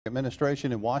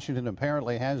Administration in Washington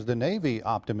apparently has the Navy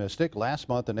optimistic. Last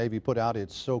month, the Navy put out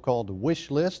its so-called wish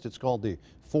list. It's called the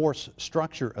Force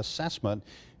Structure Assessment.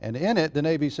 And in it, the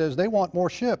Navy says they want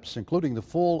more ships, including the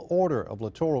full order of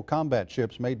littoral combat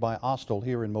ships made by Austal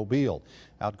here in Mobile.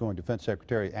 Outgoing Defense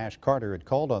Secretary Ash Carter had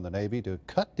called on the Navy to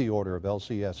cut the order of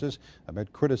LCSs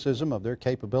amid criticism of their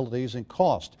capabilities and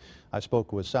cost. I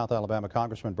spoke with South Alabama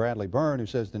Congressman Byrne, who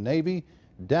says the Navy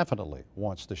definitely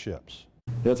wants the ships.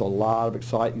 There's a lot of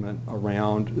excitement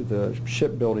around the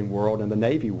shipbuilding world and the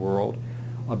Navy world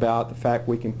about the fact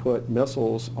we can put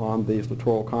missiles on these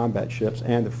littoral combat ships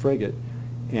and the frigate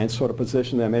and sort of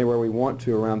position them anywhere we want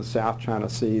to around the South China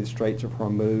Sea, the Straits of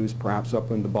Hormuz, perhaps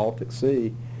up in the Baltic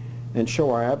Sea, and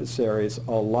show our adversaries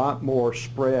a lot more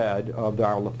spread of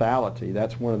our lethality.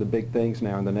 That's one of the big things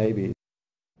now in the Navy.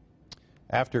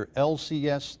 After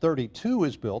LCS 32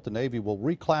 is built, the Navy will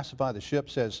reclassify the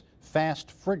ships as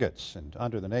fast frigates. And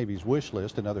under the Navy's wish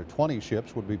list, another 20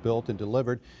 ships would be built and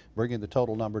delivered, bringing the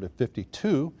total number to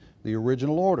 52, the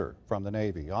original order from the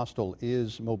Navy. Austal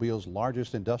is Mobile's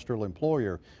largest industrial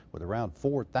employer with around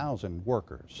 4,000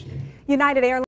 workers. United Airlines